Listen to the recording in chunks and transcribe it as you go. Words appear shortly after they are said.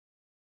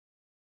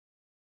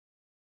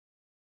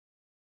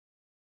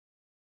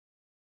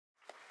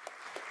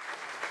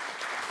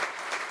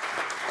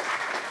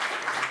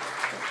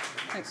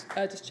Thanks.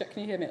 Just check,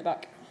 can you hear me at the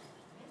back?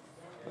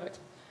 Perfect.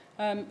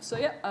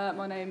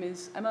 My name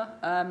is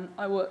Emma.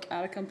 I work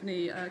at a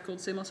company called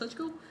CMR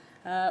Surgical.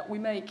 We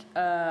make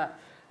a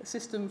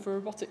system for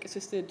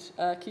robotic-assisted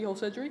keyhole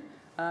surgery,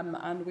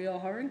 and we are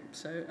hiring,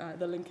 so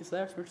the link is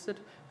there if you're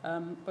interested,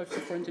 both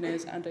software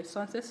engineers and data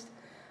scientists.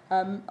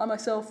 I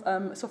myself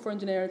am a software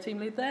engineer and team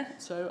lead there,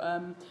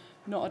 so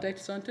not a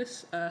data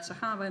scientist. So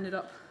how have I ended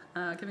up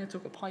giving a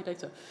talk at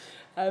PyData?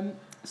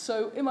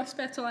 So in my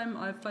spare time,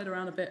 I've played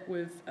around a bit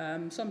with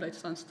some data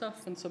science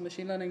stuff and some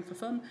machine learning for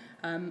fun.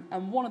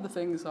 And one of the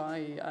things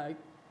I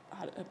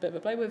had a bit of a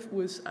play with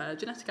was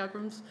genetic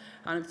algorithms,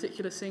 and in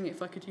particular seeing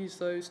if I could use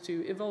those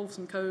to evolve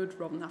some code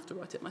rather than have to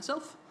write it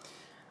myself.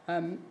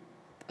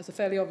 As a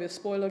fairly obvious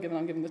spoiler, given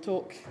I'm giving the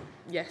talk,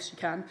 yes, you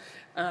can.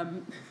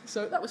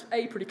 So that was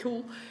A, pretty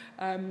cool,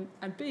 and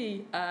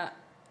B,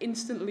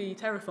 instantly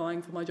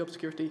terrifying for my job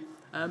security.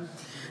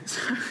 So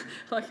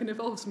if I can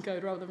evolve some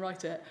code rather than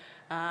write it,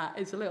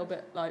 it's a little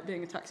bit like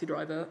being a taxi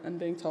driver and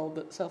being told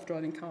that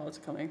self-driving cars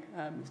are coming.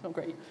 It's not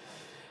great.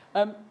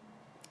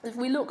 If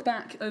we look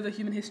back over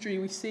human history,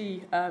 we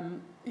see,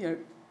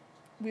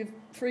 we've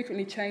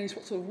frequently changed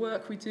what sort of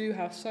work we do,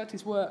 how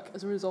societies work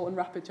as a result of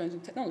rapid change in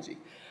technology.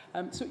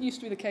 So it used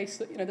to be the case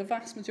that the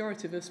vast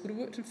majority of us would have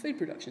worked in food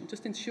production.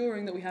 Just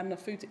ensuring that we had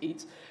enough food to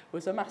eat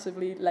was a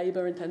massively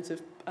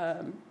labour-intensive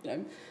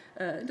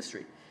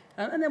industry.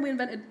 And then we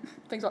invented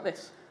things like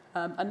this.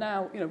 And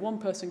now, one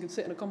person can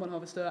sit in a combine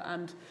harvester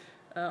and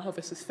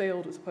harvest this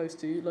field as opposed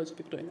to loads of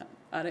people doing that.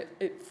 And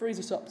it frees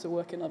us up to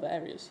work in other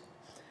areas.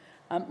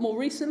 More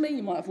recently,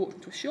 you might have walked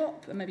into a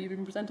shop and maybe you've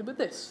been presented with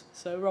this.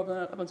 So rather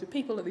than a bunch of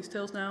people at these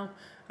tills now,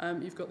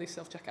 you've got these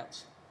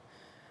self-checkouts.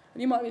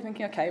 And you might be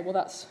thinking, okay, well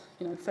that's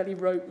fairly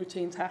rote,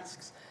 routine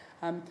tasks.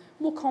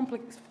 More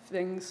complex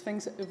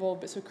things that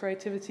involve bits of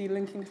creativity,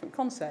 linking different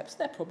concepts,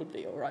 they're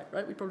probably all right?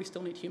 We probably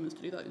still need humans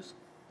to do those.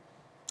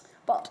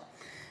 But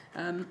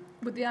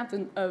with the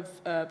advent of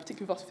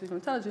particularly of artificial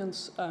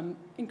intelligence,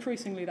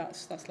 increasingly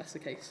that's less the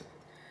case.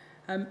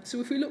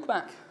 So if we look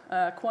back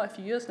quite a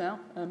few years now,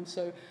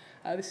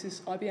 this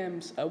is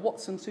IBM's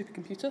Watson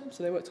supercomputer.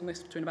 So they worked on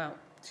this between about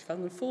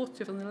 2004 to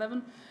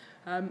 2011.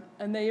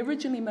 And they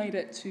originally made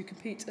it to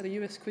compete at a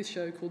US quiz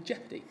show called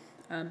Jeopardy.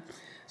 So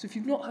if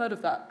you've not heard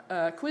of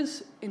that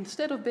quiz,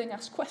 instead of being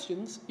asked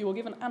questions, you are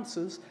given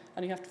answers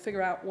and you have to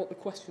figure out what the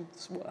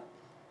questions were.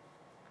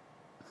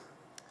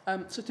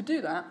 So to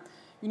do that,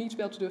 you need to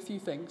be able to do a few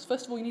things.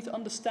 First of all, you need to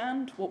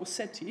understand what was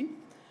said to you. You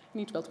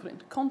need to be able to put it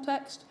into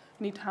context.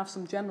 You need to have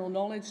some general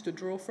knowledge to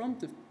draw from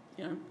to,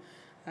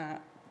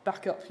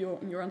 back up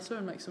your answer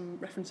and make some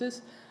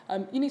references.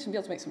 You need to be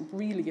able to make some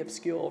really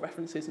obscure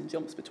references and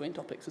jumps between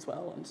topics as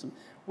well, and some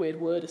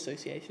weird word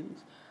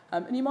associations.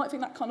 And you might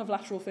think that kind of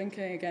lateral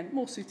thinking, again,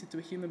 more suited to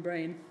a human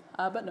brain.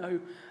 But no,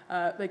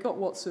 they got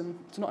Watson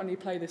to not only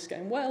play this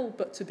game well,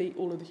 but to beat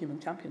all of the human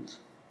champions.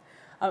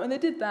 And they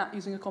did that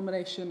using a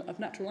combination of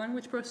natural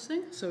language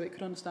processing, so it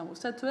could understand what was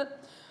said to it,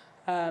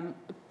 a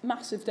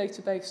massive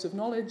database of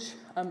knowledge,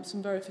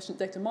 some very efficient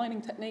data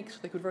mining techniques, so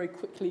they could very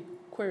quickly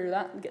query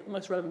that and get the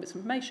most relevant bits of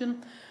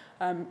information.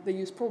 They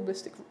used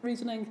probabilistic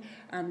reasoning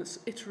and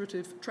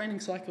iterative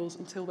training cycles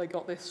until they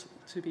got this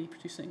to be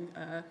producing,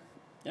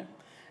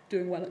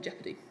 doing well at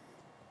Jeopardy.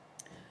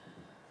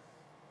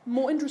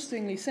 More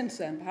interestingly, since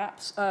then,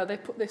 perhaps, they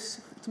put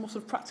this to more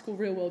sort of practical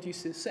real-world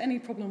uses. So any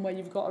problem where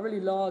you've got a really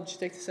large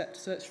data set to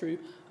search through,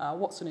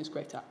 Watson is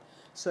great at.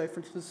 So, for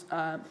instance,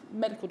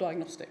 medical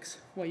diagnostics,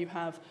 where you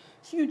have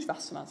huge,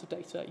 vast amounts of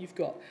data. You've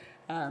got,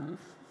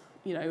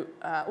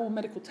 all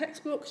medical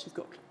textbooks, you've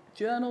got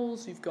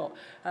journals, you've got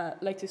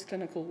latest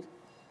clinical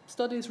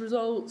studies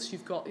results,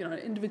 you've got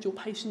individual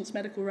patients'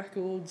 medical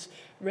records,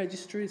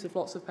 registries of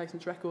lots of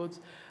patients' records.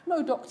 No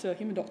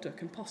human doctor,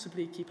 can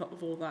possibly keep up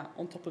with all that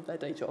on top of their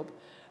day job.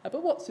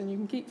 But Watson, you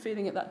can keep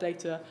feeding it that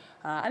data,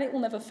 and it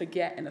will never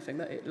forget anything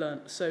that it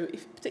learnt. So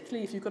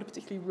particularly if you've got a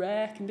particularly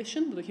rare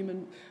condition that a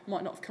human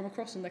might not have come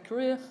across in their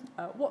career,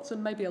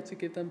 Watson may be able to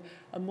give them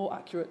a more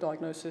accurate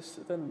diagnosis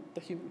than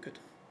the human could.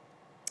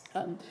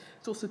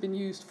 It's also been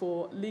used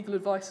for legal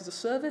advice as a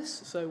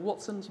service, so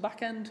Watson's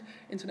back-end,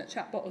 internet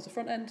chatbot as a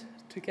front-end,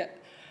 to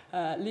get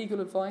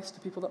legal advice to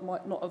people that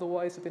might not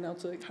otherwise have been able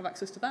to have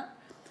access to that.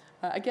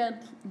 Again,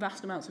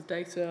 vast amounts of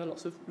data,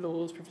 lots of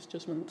laws, privilege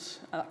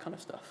judgments, that kind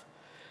of stuff.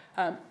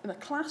 In the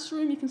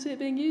classroom, you can see it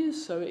being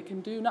used, so it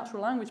can do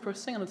natural language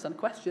processing and understand a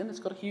question. It's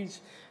got a huge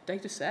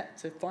data set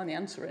to find the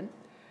answer in.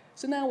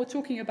 So now we're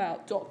talking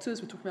about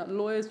doctors, we're talking about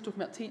lawyers, we're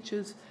talking about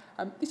teachers.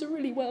 These are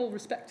really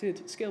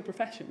well-respected, skilled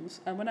professions,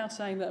 and we're now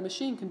saying that a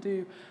machine can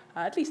do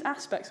at least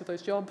aspects of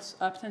those jobs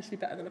potentially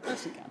better than a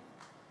person can.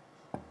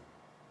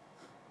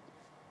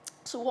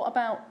 So what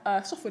about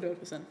software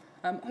developers then?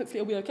 Hopefully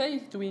it'll be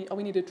okay. Are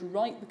we needed to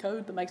write the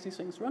code that makes these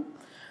things run?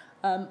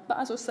 But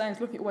as I was saying,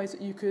 it's looking at ways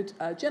that you could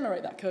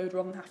generate that code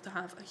rather than have to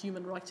have a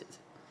human write it.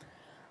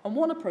 And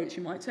one approach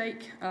you might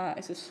take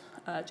is this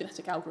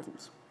genetic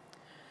algorithms.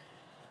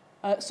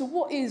 So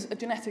what is a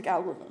genetic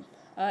algorithm?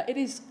 It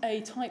is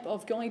a type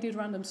of guided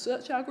random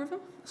search algorithm.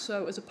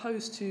 So as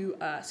opposed to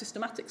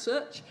systematic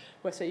search,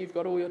 where say you've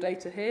got all your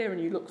data here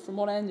and you look from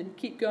one end and you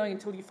keep going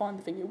until you find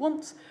the thing you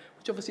want,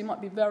 which obviously might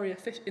be very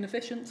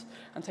inefficient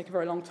and take a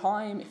very long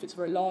time if it's a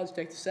very large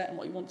data set and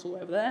what you want is all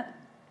over there.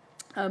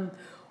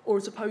 Or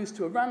as opposed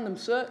to a random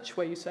search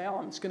where you say, oh,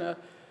 I'm just going to,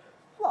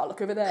 well,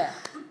 look over there.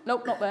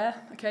 Nope, not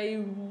there. Okay,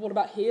 what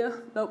about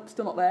here? Nope,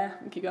 still not there.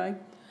 And keep going.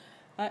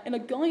 In a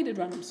guided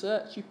random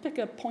search, you pick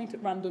a point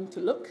at random to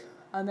look,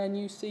 and then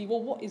you see,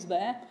 well, what is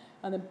there?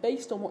 And then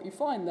based on what you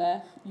find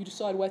there, you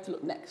decide where to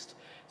look next.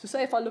 So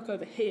say if I look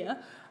over here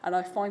and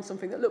I find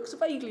something that looks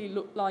vaguely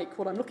like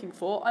what I'm looking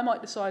for, I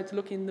might decide to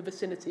look in the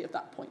vicinity of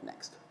that point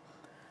next.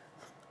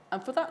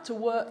 And for that to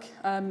work,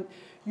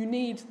 you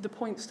need the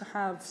points to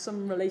have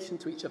some relation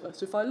to each other.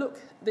 So if I look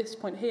at this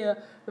point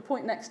here, the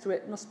point next to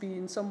it must be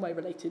in some way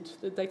related.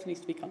 The data needs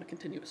to be kind of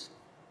continuous.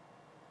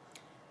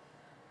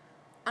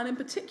 And in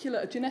particular,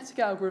 a genetic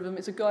algorithm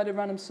is a guided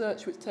random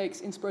search which takes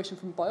inspiration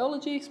from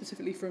biology,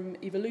 specifically from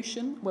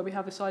evolution, where we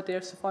have this idea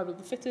of survival of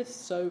the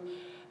fittest. So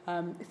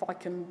if I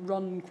can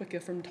run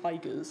quicker from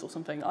tigers or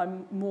something,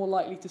 I'm more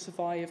likely to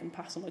survive and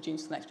pass on my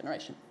genes to the next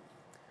generation.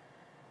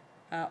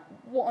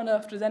 What on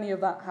earth does any of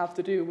that have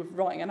to do with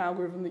writing an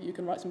algorithm that you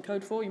can write some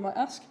code for, you might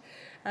ask?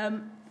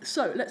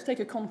 So let's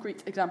take a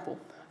concrete example.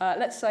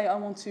 Let's say I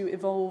want to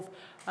evolve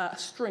a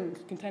string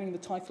containing the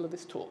title of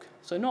this talk.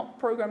 So not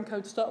program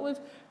code to start with,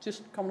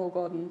 just Common or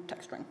Garden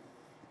text string.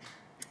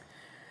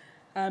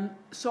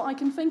 So I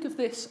can think of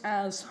this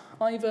as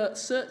either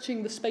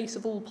searching the space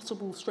of all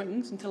possible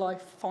strings until I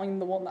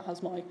find the one that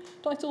has my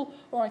title,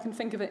 or I can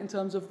think of it in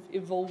terms of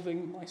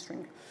evolving my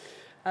string.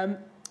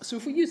 So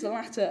if we use the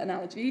latter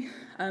analogy,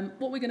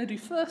 what we're going to do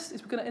first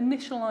is we're going to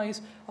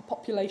initialize a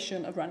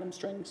population of random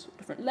strings,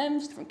 different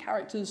lengths, different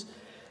characters,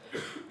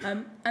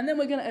 and then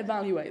we're going to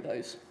evaluate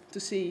those to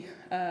see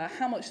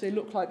how much they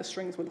look like the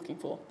strings we're looking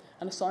for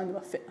and assign them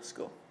a fitness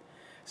score.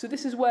 So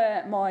this is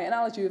where my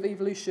analogy of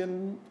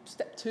evolution,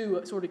 step 2,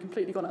 it's already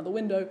completely gone out the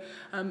window,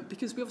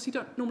 because we obviously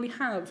don't normally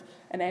have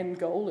an end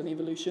goal in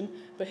evolution,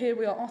 but here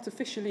we are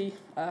artificially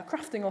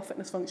crafting our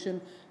fitness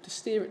function to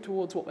steer it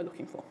towards what we're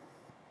looking for.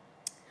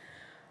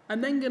 I'm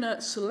then going to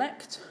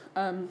select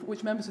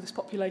which members of this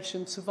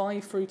population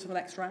survive through to the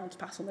next round to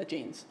pass on their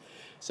genes.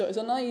 So as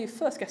a naive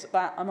first guess at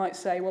that, I might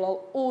say, well,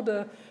 I'll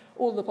order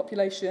all of the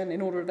population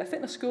in order of their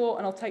fitness score,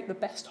 and I'll take the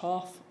best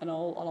half, and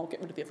I'll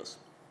get rid of the others.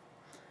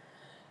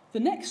 The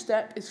next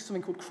step is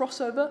something called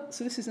crossover.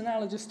 So this is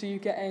analogous to you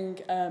getting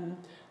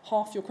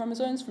half your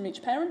chromosomes from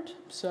each parent.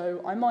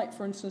 So I might,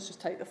 for instance, just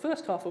take the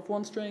first half of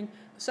one string,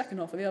 the second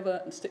half of the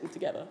other, and stick them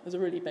together as a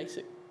really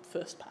basic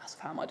first pass of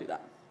how I might do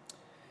that.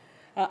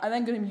 I'm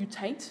then going to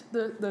mutate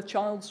the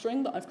child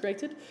string that I've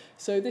created.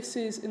 So this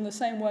is in the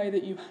same way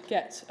that you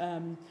get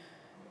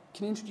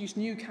can introduce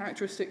new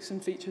characteristics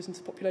and features into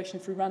the population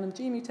through random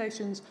gene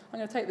mutations. I'm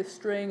going to take this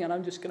string and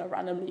I'm just going to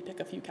randomly pick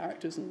a few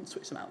characters and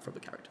switch them out for other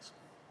characters.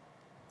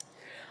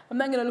 I'm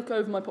then going to look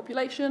over my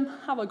population.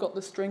 Have I got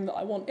the string that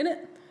I want in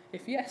it?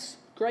 If yes,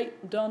 great,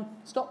 I'm done,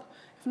 stop.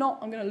 If not,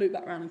 I'm going to loop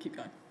back around and keep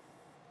going.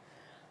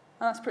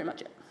 And that's pretty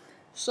much it.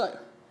 So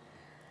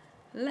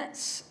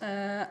let's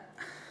have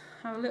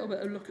a little bit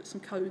of a look at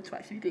some code to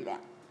actually do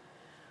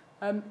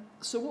that.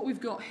 So what we've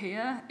got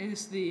here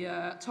is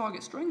the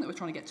target string that we're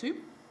trying to get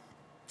to.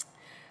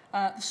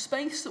 The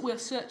space that we're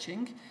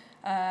searching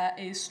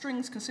is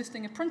strings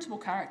consisting of printable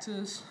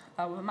characters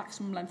with a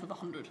maximum length of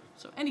 100.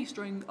 So any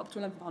string up to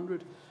a length of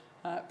 100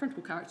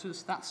 printable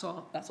characters, that's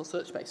our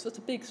search space. So that's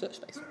a big search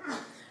space.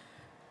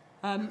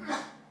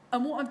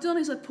 And what I've done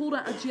is I've pulled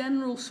out a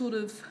general sort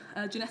of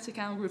genetic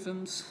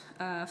algorithms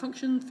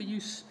function for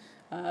use.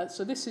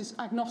 So this is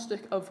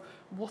agnostic of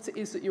what it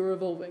is that you're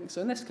evolving.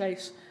 So in this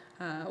case,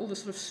 all the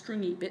sort of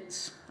stringy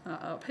bits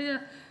are up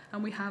here,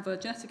 and we have a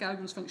genetic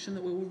algorithms function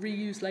that we will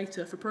reuse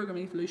later for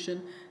programming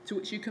evolution, to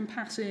which you can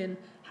pass in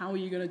how are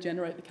you going to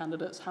generate the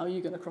candidates, how are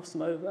you going to cross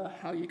them over,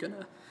 how are you going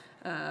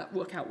to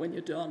work out when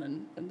you're done,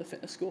 and the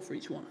fitness score for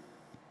each one.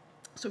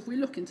 So if we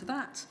look into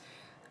that,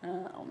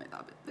 I'll make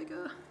that a bit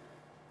bigger.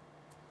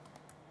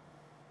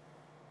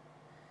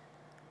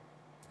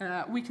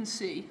 We can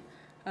see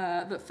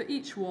that for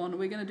each one,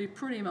 we're going to do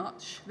pretty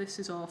much, this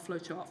is our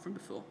flowchart from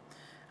before.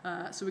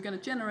 So we're going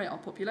to generate our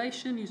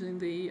population using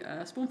the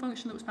spawn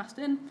function that was passed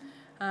in,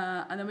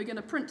 and then we're going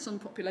to print some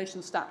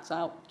population stats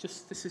out.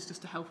 This is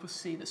just to help us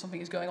see that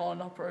something is going on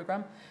in our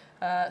program.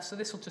 So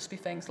this will just be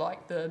things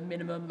like the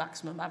minimum,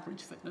 maximum,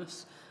 average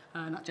fitness,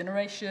 that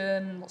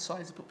generation, what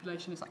size the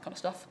population is, that kind of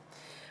stuff.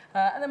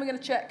 And then we're going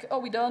to check, are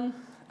we done?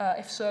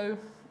 If so,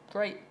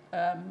 great.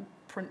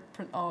 Print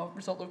our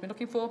result that we've been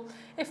looking for.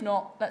 If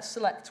not, let's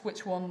select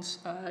which ones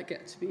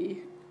get to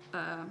be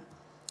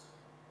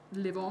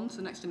live on to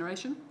the next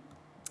generation.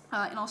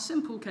 In our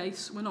simple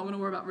case, we're not going to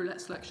worry about roulette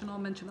selection. I'll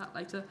mention that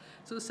later.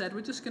 So as I said, we're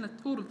just going to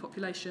order the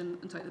population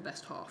and take the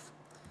best half.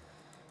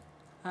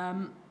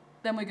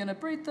 Then we're going to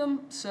breed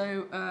them.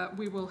 So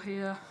we will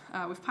here,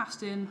 we've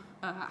passed in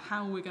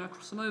how we're going to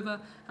cross them over,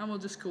 and we'll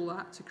just call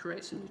that to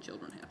create some new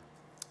children here.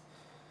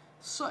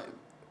 So,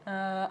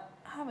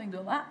 having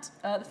done that,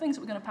 the things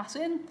that we're going to pass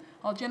in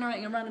are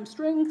generating a random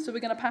string. So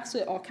we're going to pass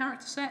it our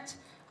character set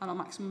and our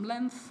maximum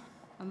length,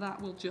 and that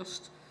will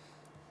just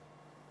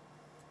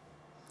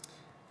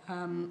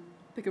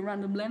pick a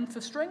random length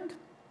for string,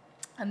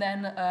 and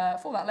then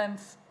for that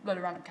length, load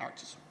of random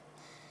characters.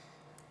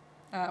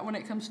 When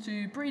it comes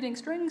to breeding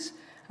strings,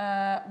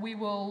 we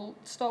will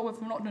start with,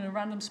 we're not doing a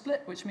random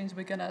split, which means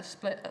we're going to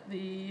split at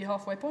the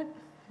halfway point.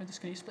 We're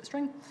just going to use split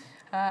string.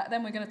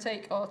 Then we're going to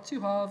take our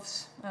two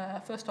halves,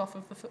 first half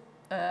of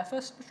the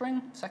first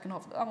string, second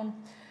half of that one,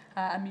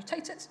 and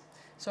mutate it.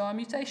 So our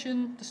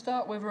mutation, to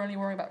start with, we're only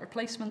worrying about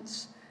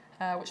replacements,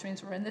 which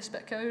means we're in this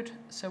bit code.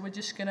 So we're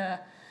just going to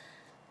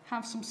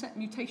have some set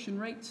mutation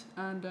rate,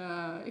 and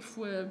if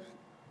we're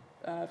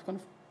kind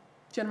of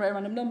generate a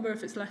random number,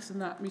 if it's less than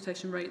that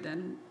mutation rate,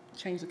 then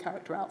change the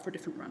character out for a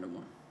different random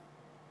one.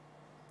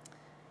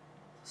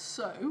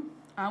 So,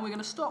 we're going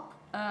to stop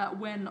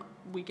when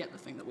we get the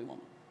thing that we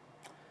want.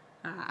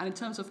 And in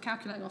terms of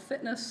calculating our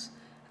fitness,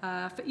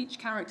 for each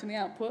character in the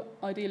output,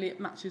 ideally it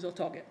matches our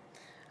target.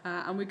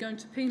 And we're going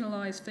to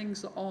penalise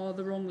things that are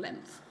the wrong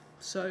length.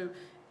 So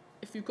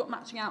if you've got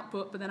matching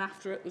output, but then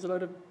after it there's a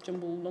load of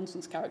jumble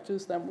nonsense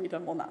characters, then we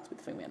don't want that to be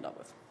the thing we end up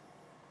with.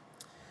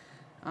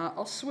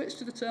 I'll switch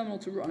to the terminal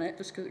to run it,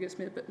 just because it gives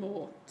me a bit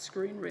more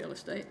screen real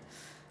estate.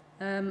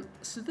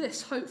 So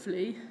this,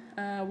 hopefully,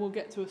 will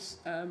get to us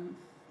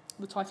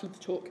the title of the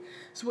talk.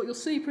 So what you'll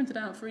see printed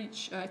out for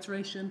each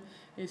iteration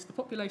is the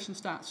population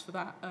stats for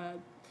that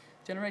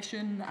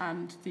generation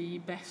and the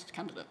best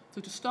candidate. So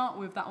to start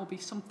with, that will be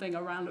something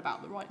around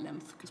about the right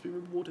length, because we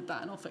rewarded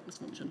that in our thickness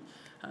function.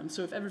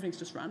 So if everything's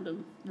just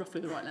random,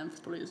 roughly the right length is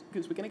probably as good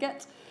as we're going to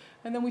get.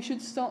 And then we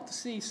should start to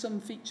see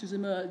some features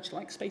emerge,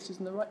 like spaces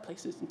in the right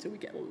places, until we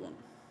get what we want.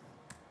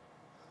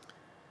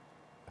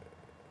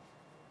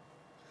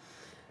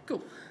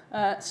 Cool.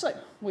 So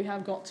we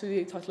have got to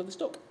the title of the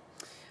talk,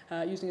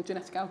 using a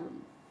genetic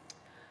algorithm.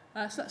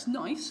 So that's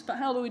nice, but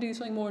how do we do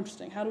something more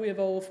interesting? How do we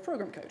evolve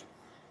program code?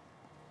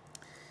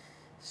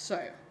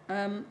 So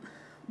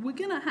we're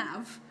going to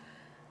have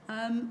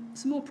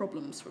some more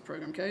problems for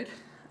program code.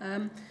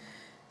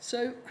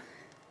 So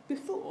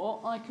before,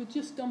 I could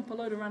just dump a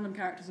load of random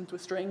characters into a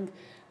string,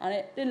 and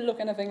it didn't look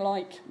anything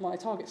like my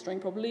target string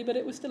probably, but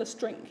it was still a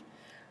string.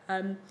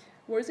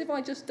 Whereas if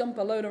I just dump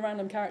a load of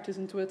random characters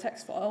into a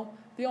text file,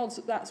 the odds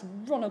that that's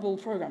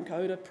runnable program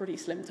code are pretty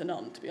slim to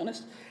none, to be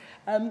honest.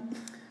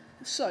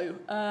 So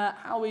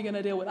how are we going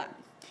to deal with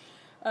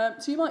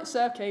that? So you might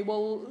say, okay,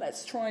 well,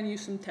 let's try and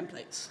use some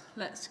templates.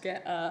 Let's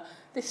get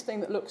this thing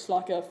that looks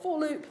like a for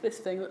loop, this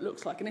thing that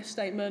looks like an if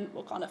statement.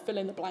 We'll kind of fill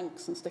in the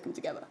blanks and stick them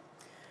together.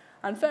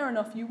 And fair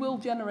enough, you will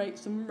generate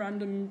some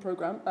random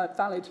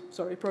valid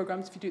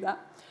programs if you do that.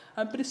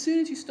 But as soon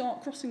as you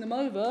start crossing them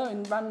over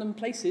in random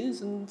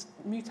places and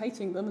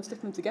mutating them and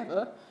sticking them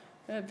together,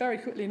 they're very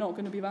quickly not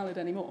going to be valid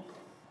anymore.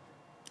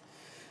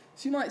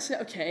 So you might say,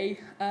 okay,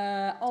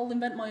 I'll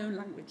invent my own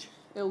language.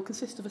 It'll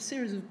consist of a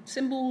series of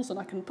symbols, and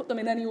I can put them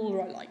in any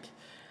order I like.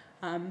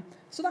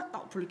 So that'll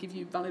probably give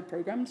you valid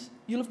programs.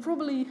 You'll have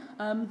probably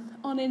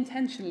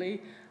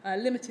unintentionally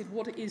limited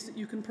what it is that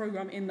you can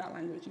program in that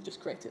language you've just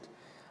created.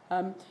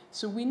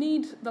 So we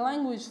need the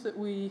language that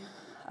we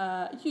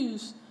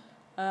use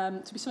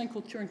to be something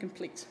called Turing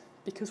complete,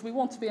 because we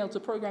want to be able to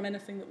program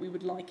anything that we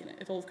would like in it,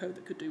 evolve code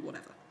that could do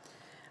whatever.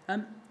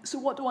 So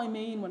what do I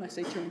mean when I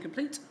say Turing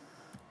complete?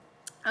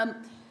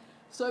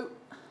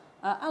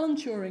 Alan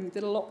Turing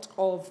did a lot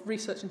of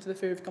research into the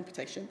theory of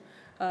computation,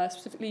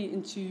 specifically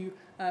into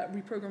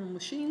reprogrammable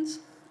machines,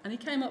 and he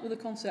came up with the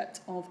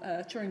concept of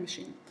a Turing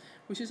machine,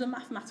 which is a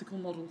mathematical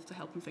model to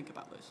help him think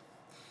about those.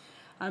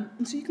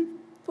 And so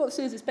what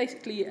this is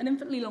basically an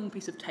infinitely long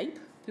piece of tape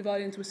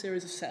divided into a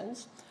series of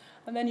cells,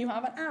 and then you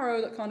have an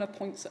arrow that kind of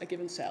points at a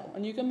given cell,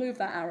 and you can move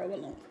that arrow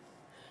along.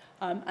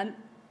 And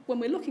when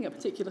we're looking at a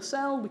particular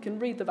cell, we can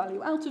read the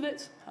value out of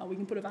it, we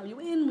can put a value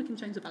in, we can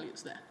change the value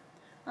that's there.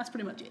 That's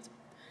pretty much it.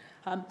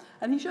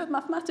 And he showed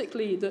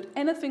mathematically that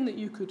anything that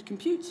you could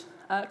compute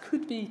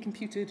could be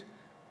computed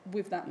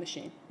with that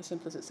machine, as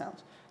simple as it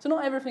sounds. So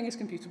not everything is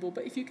computable,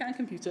 but if you can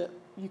compute it,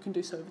 you can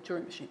do so with a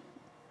Turing machine.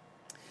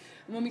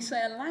 And when we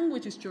say a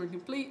language is Turing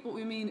complete, what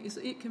we mean is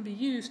that it can be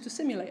used to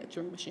simulate a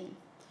Turing machine.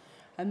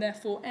 And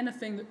therefore,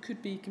 anything that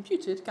could be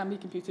computed can be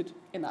computed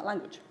in that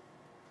language.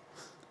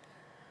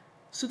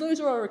 So those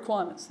are our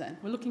requirements then.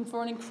 We're looking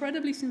for an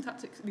incredibly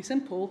syntactically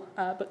simple,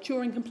 but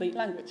Turing complete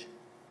language.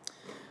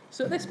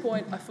 So at this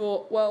point, I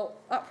thought, well,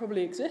 that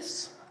probably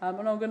exists,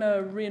 and I'm going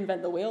to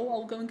reinvent the wheel.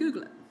 I'll go and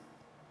Google it.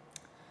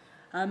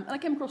 And I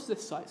came across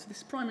this site. So this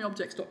is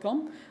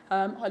primaryobjects.com.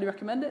 Highly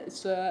recommend it.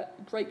 It's a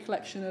great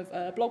collection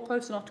of blog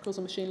posts and articles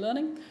on machine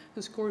learning.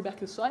 This is Corey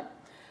Becker's site.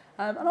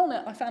 And on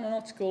it, I found an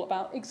article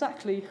about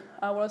exactly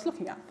what I was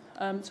looking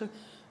at. So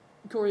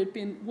Corey had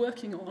been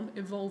working on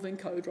evolving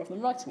code rather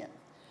than writing it.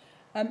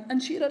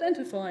 And she had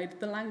identified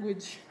the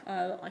language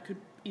that I could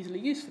easily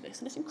use for this.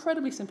 And it's an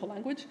incredibly simple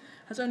language,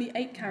 has only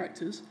 8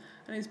 characters,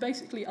 and is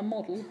basically a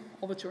model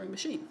of a Turing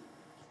machine.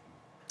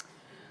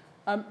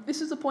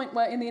 This is the point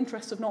where, in the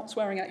interest of not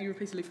swearing at you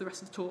repeatedly for the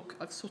rest of the talk,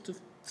 I've sort of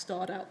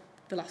starred out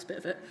the last bit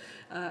of it.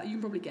 You can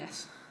probably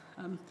guess.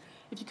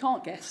 If you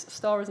can't guess,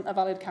 star isn't a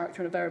valid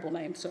character in a variable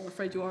name, so I'm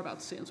afraid you are about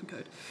to see it on some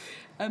code.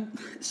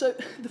 So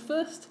the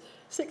first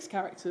 6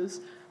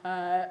 characters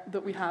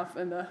that we have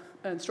in the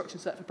instruction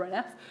set for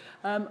brainf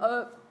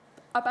are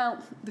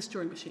about this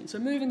Turing machine. So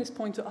moving this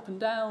pointer up and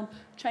down,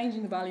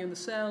 changing the value in the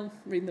cell,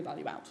 reading the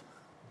value out.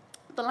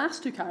 The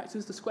last 2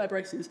 characters, the square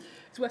braces,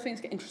 is where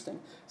things get interesting.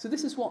 So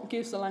this is what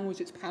gives the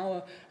language its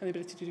power and the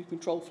ability to do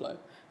control flow.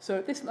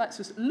 So this lets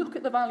us look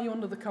at the value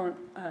under the current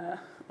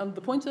under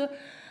the pointer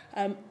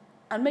and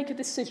make a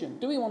decision.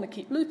 Do we want to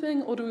keep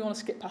looping or do we want to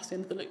skip past the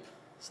end of the loop?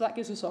 So that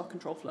gives us our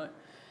control flow.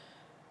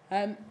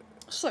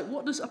 So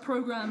what does a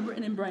program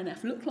written in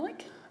brainf look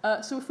like?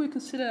 So if we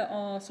consider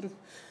our sort of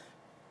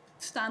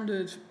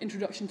standard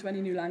introduction to any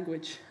new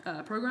language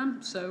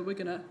program, so we're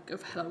going to go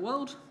for hello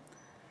world.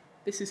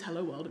 This is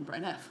hello world in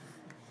brainf.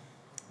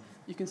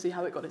 You can see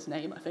how it got its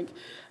name, I think.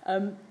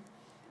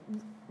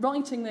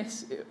 Writing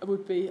this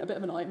would be a bit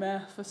of a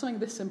nightmare. For something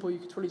this simple, you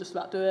could probably just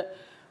about do it.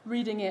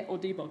 Reading it or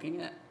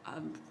debugging it,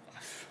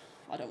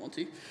 I don't want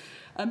to.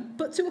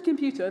 But to a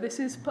computer, this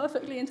is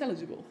perfectly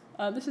intelligible.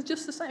 This is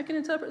just the same. It can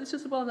interpret this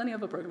just as well as any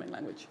other programming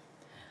language.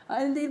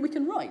 And indeed, we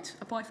can write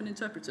a Python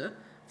interpreter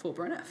for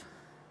brainf,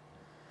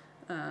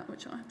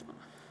 which I have done.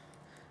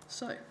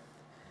 So,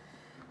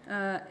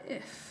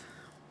 if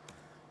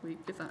we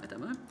give that a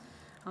demo,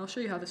 I'll show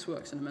you how this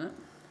works in a minute.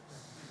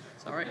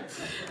 Sorry.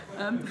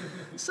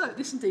 So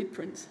this indeed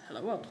prints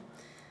hello world.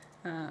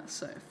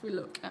 So if we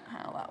look at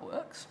how that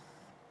works.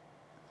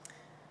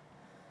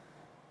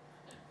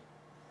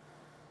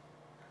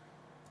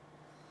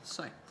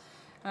 So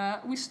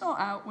we start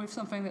out with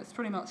something that's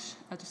pretty much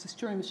just this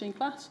Turing machine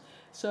class.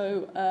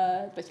 So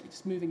basically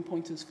just moving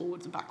pointers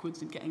forwards and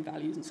backwards and getting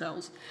values and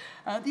cells.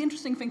 The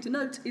interesting thing to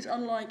note is,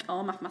 unlike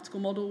our mathematical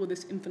model with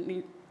this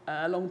infinitely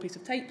long piece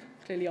of tape,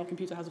 clearly our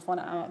computer has a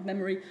finite amount of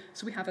memory,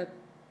 so we have a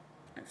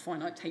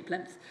finite tape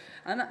length.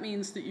 And that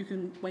means that you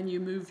can, when you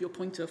move your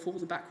pointer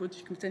forwards and backwards,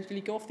 you can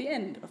potentially go off the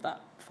end of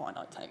that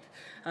finite tape.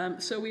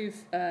 So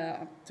we've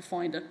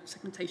defined a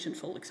segmentation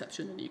fold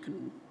exception, and you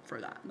can throw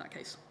that in that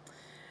case.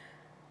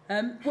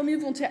 We'll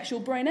move on to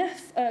actual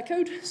brainf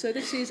code. So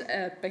this is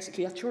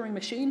basically a Turing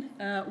machine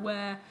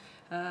where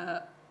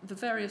the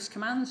various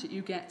commands that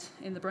you get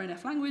in the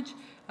brainf language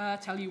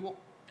tell you what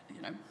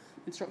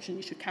instruction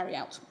you should carry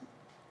out.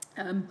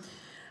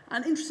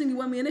 And interestingly,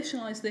 when we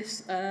initialize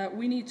this,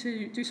 we need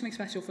to do something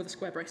special for the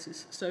square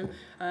braces. So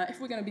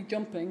if we're going to be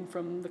jumping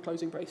from the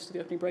closing brace to the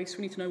opening brace,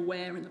 we need to know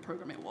where in the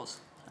program it was.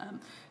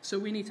 So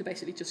we need to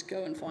basically just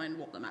go and find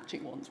what the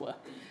matching ones were.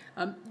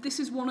 This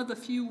is one of the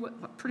few,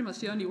 pretty much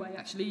the only way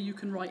actually, you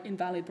can write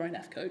invalid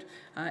brainf code,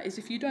 is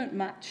if you don't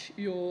match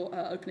your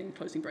opening and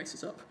closing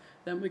braces up,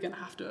 then we're going to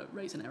have to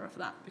raise an error for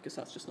that, because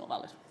that's just not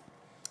valid.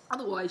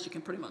 Otherwise, you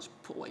can pretty much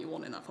put what you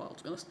want in that file,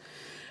 to be honest.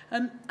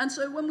 And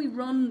so when we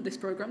run this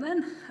program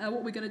then,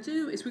 what we're going to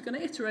do is we're going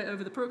to iterate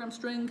over the program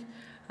string,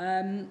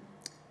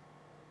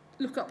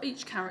 look up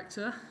each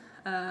character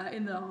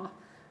in our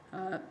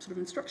sort of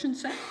instruction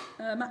set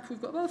map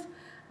we've got above,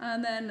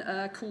 and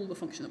then call the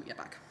function that we get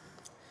back.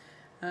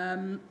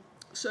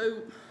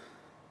 So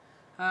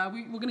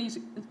we're going to use,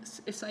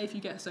 if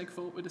you get a seg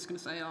fault, we're just going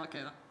to say, oh,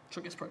 okay, that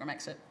triggers program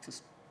exit,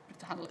 because we have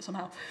to handle it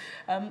somehow.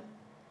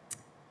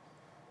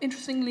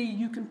 Interestingly,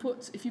 you can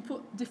put, if you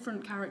put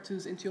different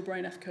characters into your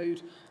brainf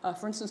code,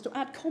 for instance, to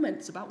add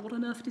comments about what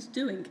on earth it is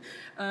doing,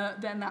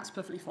 then that's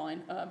perfectly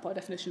fine. By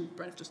definition,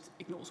 brainf just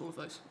ignores all of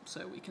those,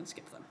 so we can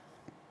skip them.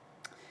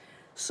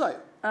 So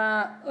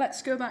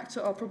let's go back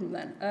to our problem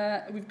then.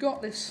 We've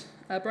got this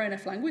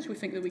brainf language we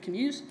think that we can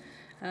use.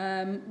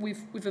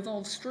 We've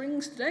evolved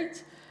strings to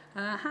date.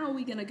 How are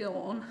we going to go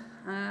on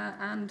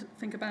and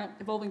think about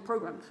evolving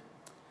programs?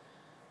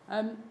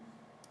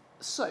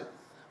 So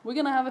we're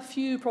going to have a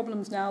few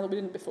problems now that we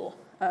didn't before.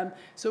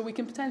 So we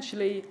can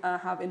potentially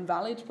have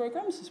invalid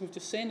programs, as we've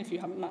just seen, if you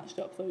haven't matched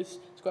up those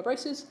square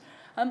braces.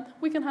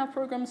 We can have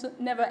programs that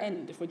never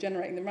end. If we're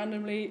generating them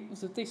randomly,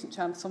 there's a decent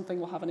chance something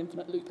will have an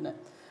infinite loop in it.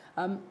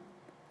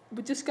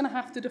 We're just going to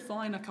have to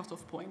define a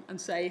cutoff point and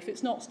say if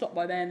it's not stopped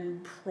by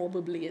then,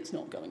 probably it's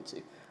not going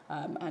to,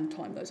 and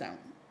time those out.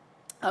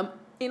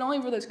 In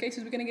either of those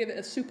cases, we're going to give it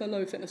a super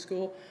low fitness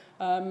score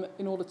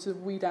in order to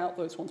weed out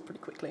those ones pretty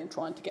quickly and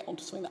trying to get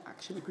onto something that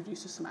actually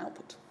produces some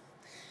output.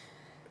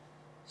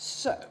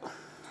 So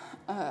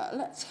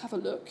let's have a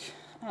look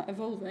at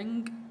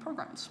evolving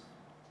programs.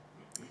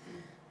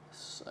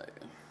 So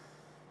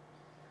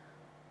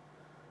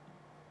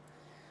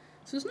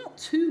there's not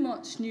too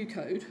much new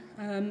code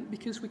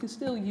because we can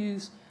still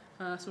use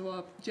sort of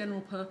our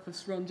general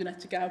purpose run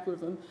genetic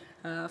algorithm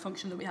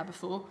function that we had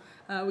before.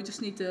 We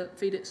just need to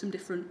feed it some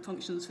different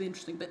functions for the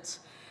interesting bits.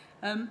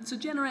 So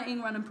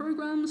generating random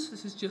programs,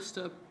 this is just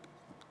a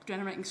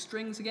generating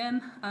strings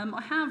again.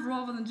 I have,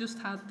 rather than just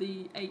had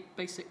the 8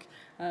 basic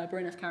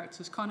BrainF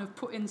characters, kind of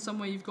put in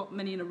somewhere you've got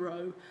many in a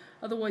row.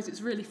 Otherwise,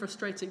 it's really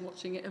frustrating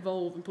watching it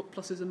evolve and put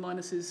pluses and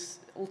minuses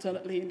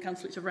alternately and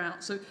cancel each other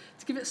out. So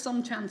to give it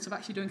some chance of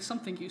actually doing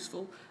something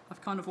useful,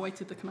 I've kind of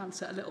weighted the command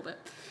set a little bit.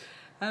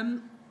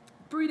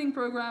 Breeding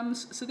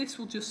programs, so this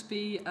will just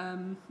be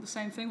the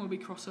same thing where we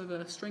cross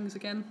over strings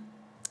again.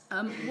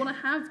 What I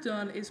have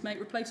done is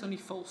make replace only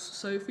false.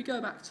 So if we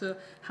go back to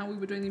how we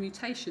were doing the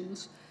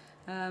mutations,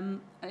 I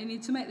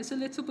need to make this a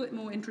little bit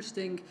more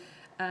interesting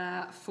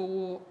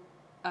for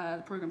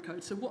program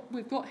code. So what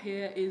we've got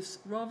here is,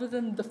 rather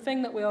than the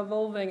thing that we're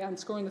evolving and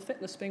scoring the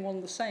fitness being one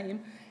and the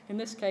same, in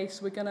this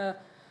case we're going to,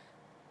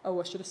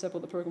 I should have said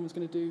what the program was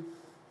going to do.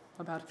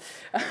 My bad.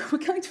 We're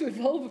going to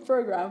evolve a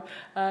program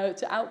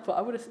to output,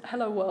 I would have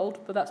hello world,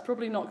 but that's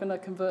probably not going to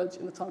converge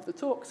in the time of the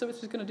talk, so it's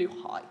just going to do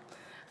hi.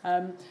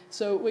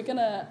 So we're going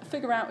to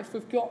figure out if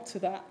we've got to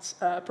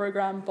that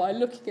program by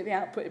looking at the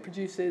output it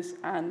produces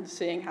and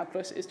seeing how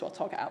close it is to our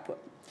target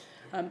output.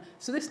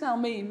 So this now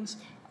means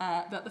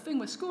that the thing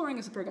we're scoring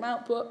is the program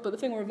output, but the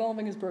thing we're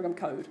evolving is program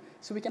code.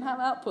 So we can have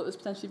output that's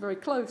potentially very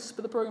close,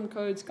 but the program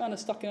code's kind of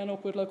stuck in an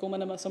awkward local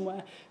minima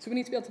somewhere. So we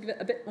need to be able to give it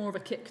a bit more of a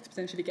kick to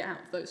potentially get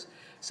out of those.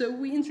 So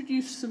we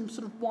introduce some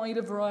sort of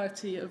wider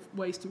variety of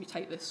ways to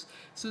mutate this.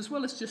 So as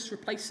well as just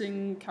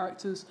replacing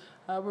characters,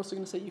 we're also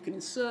going to say you can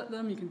insert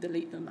them, you can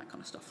delete them, that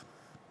kind of stuff.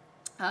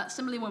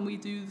 Similarly, when we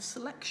do the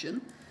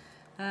selection,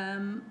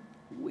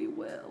 we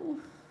will...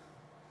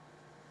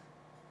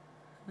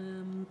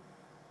 where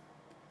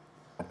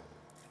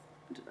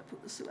did I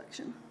put the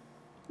selection?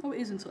 Oh,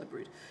 it is inside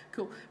breed.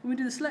 Cool. When we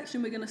do the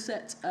selection, we're going to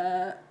set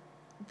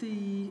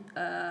the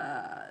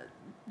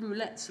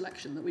roulette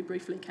selection that we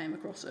briefly came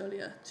across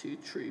earlier to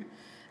true.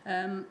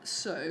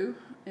 So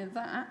in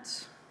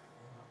that,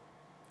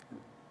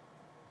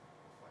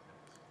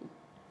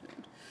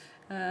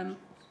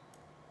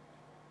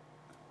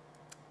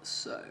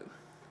 so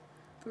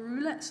for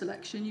roulette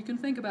selection, you can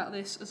think about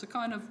this as a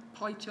kind of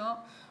pie chart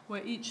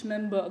where each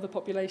member of the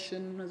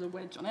population has a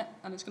wedge on it,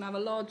 and it's going to have a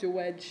larger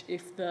wedge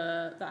if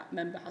that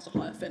member has a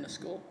higher fitness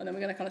score. And then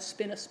we're going to kind of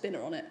spin a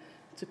spinner on it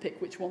to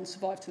pick which ones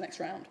survive to the next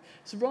round.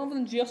 So rather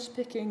than just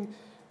picking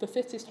the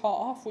fittest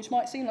half, which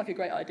might seem like a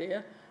great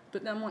idea,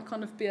 but that might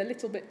kind of be a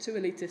little bit too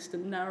elitist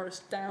and narrow us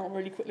down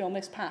really quickly on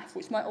this path,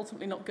 which might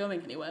ultimately not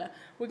going anywhere,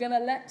 we're going to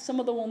let some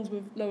of the ones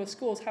with lower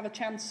scores have a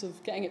chance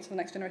of getting it to the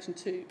next generation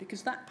too,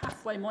 because that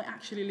pathway might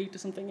actually lead to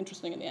something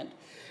interesting in the end.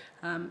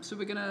 So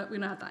we're going to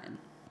add that in.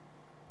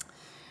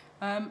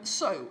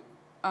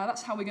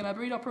 That's how we're going to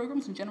breed our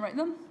programs and generate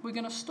them. We're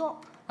going to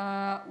stop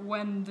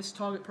when this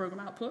target program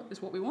output is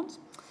what we want.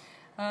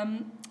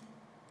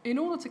 In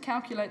order to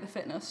calculate the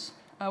fitness,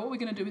 what we're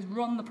going to do is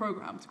run the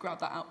program to grab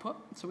that output.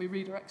 So we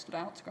redirected it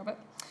out to grab it.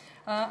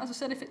 As I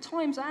said, if it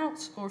times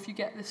out, or if you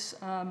get this,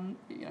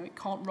 it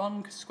can't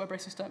run because square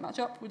braces don't match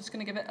up, we're just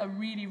going to give it a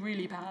really,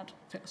 really bad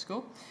fitness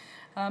score.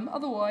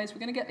 Otherwise, we're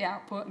going to get the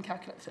output and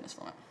calculate the fitness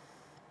from it.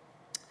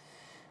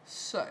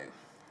 So,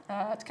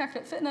 to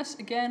calculate fitness,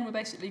 again, we're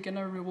basically going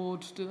to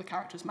reward do the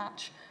characters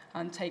match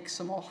and take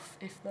some off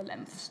if the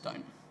lengths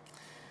don't.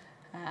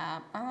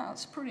 And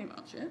that's pretty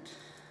much it.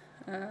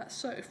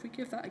 So if we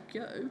give that a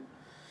go,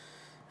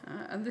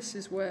 and this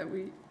is where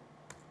we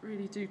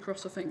really do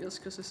cross our fingers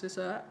because this is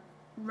a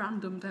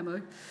random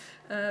demo.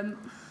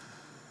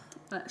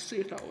 Let's see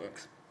if that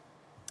works.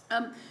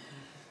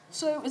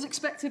 So as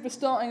expected, we're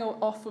starting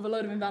off with a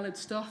load of invalid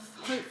stuff.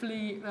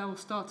 Hopefully they'll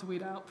start to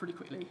weed out pretty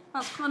quickly.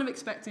 That's kind of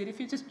expected. If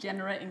you're just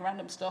generating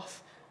random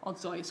stuff,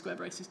 odds are your square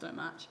braces don't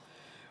match.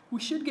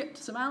 We should get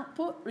to some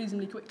output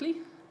reasonably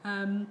quickly.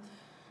 Kind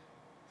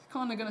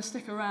of going to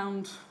stick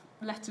around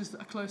letters that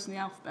are close in the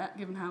alphabet,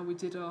 given how we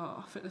did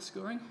our fitness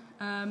scoring.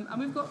 And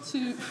we've got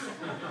to,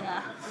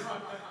 yeah,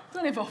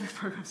 don't involve your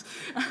programs.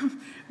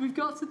 We've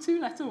got to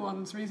 2-letter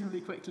ones reasonably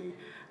quickly.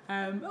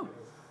 And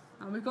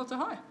we've got to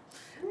high.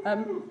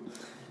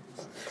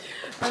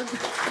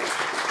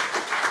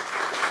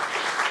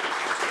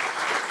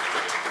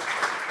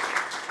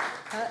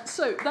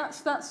 So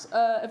that's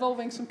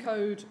evolving some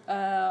code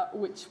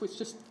which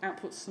just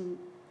outputs some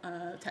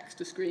text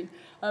to screen.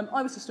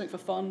 I was just doing it for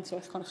fun, so I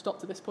kind of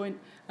stopped at this point.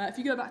 If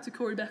you go back to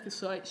Corey Becker's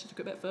site, she took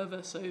it a bit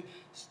further, so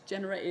she's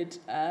generated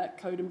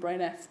code in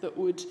BrainF that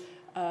would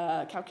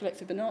calculate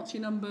Fibonacci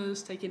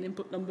numbers, take in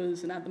input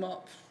numbers and add them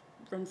up,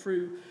 run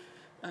through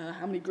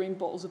how many green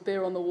bottles of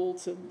beer on the wall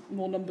to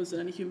more numbers than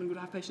any human would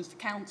have patience to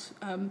count.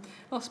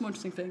 Lots of more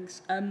interesting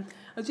things.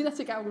 A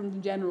genetic algorithm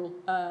in general,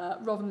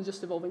 rather than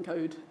just evolving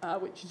code,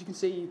 which as you can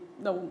see,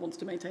 no one wants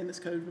to maintain this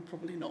code. We're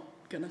probably not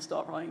going to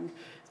start writing.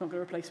 It's not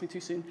going to replace me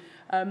too soon.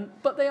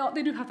 But they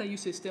do have their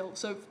uses still.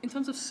 So in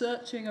terms of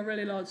searching a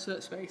really large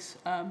search space,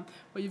 where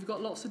you've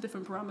got lots of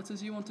different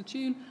parameters you want to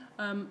tune,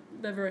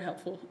 they're very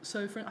helpful.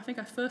 So I think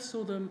I first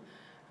saw them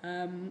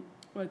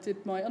when I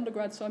did my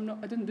undergrad, so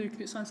I didn't do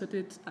computer science, I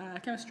did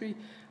chemistry.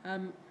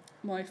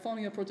 My final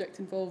year project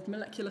involved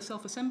molecular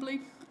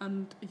self-assembly,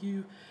 and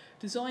you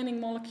designing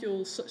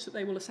molecules such that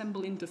they will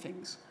assemble into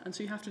things. And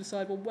so you have to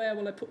decide, well, where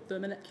will I put the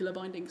molecular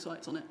binding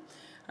sites on it?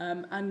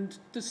 And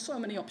there's so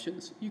many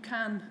options. You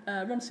can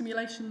run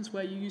simulations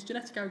where you use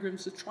genetic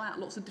algorithms to try out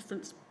lots of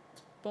different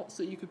spots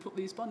that you could put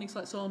these binding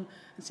sites on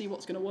and see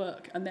what's going to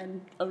work, and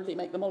then only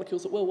make the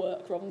molecules that will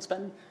work rather than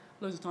spend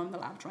loads of time in the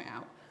lab trying it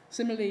out.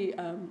 Similarly,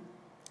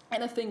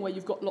 anything where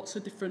you've got lots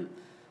of different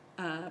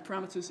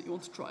parameters that you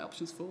want to try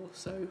options for.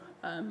 So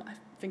I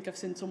think I've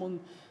seen someone,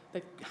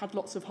 they've had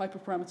lots of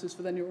hyperparameters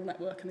for their neural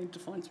network and they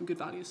defined some good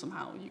values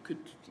somehow. You could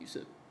use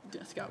a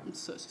genetic algorithm to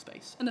search the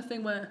space.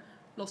 Anything where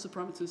lots of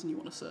parameters and you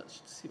want to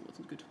search to see what's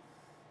good.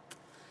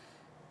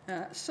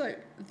 So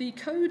the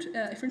code, if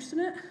you're interested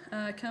in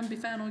it, can be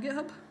found on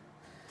GitHub.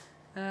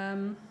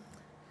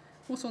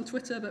 Also on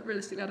Twitter, but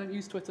realistically I don't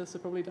use Twitter, so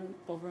probably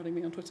don't bother adding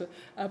me on Twitter.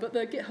 But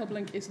the GitHub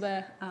link is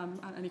there, and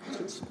any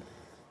questions.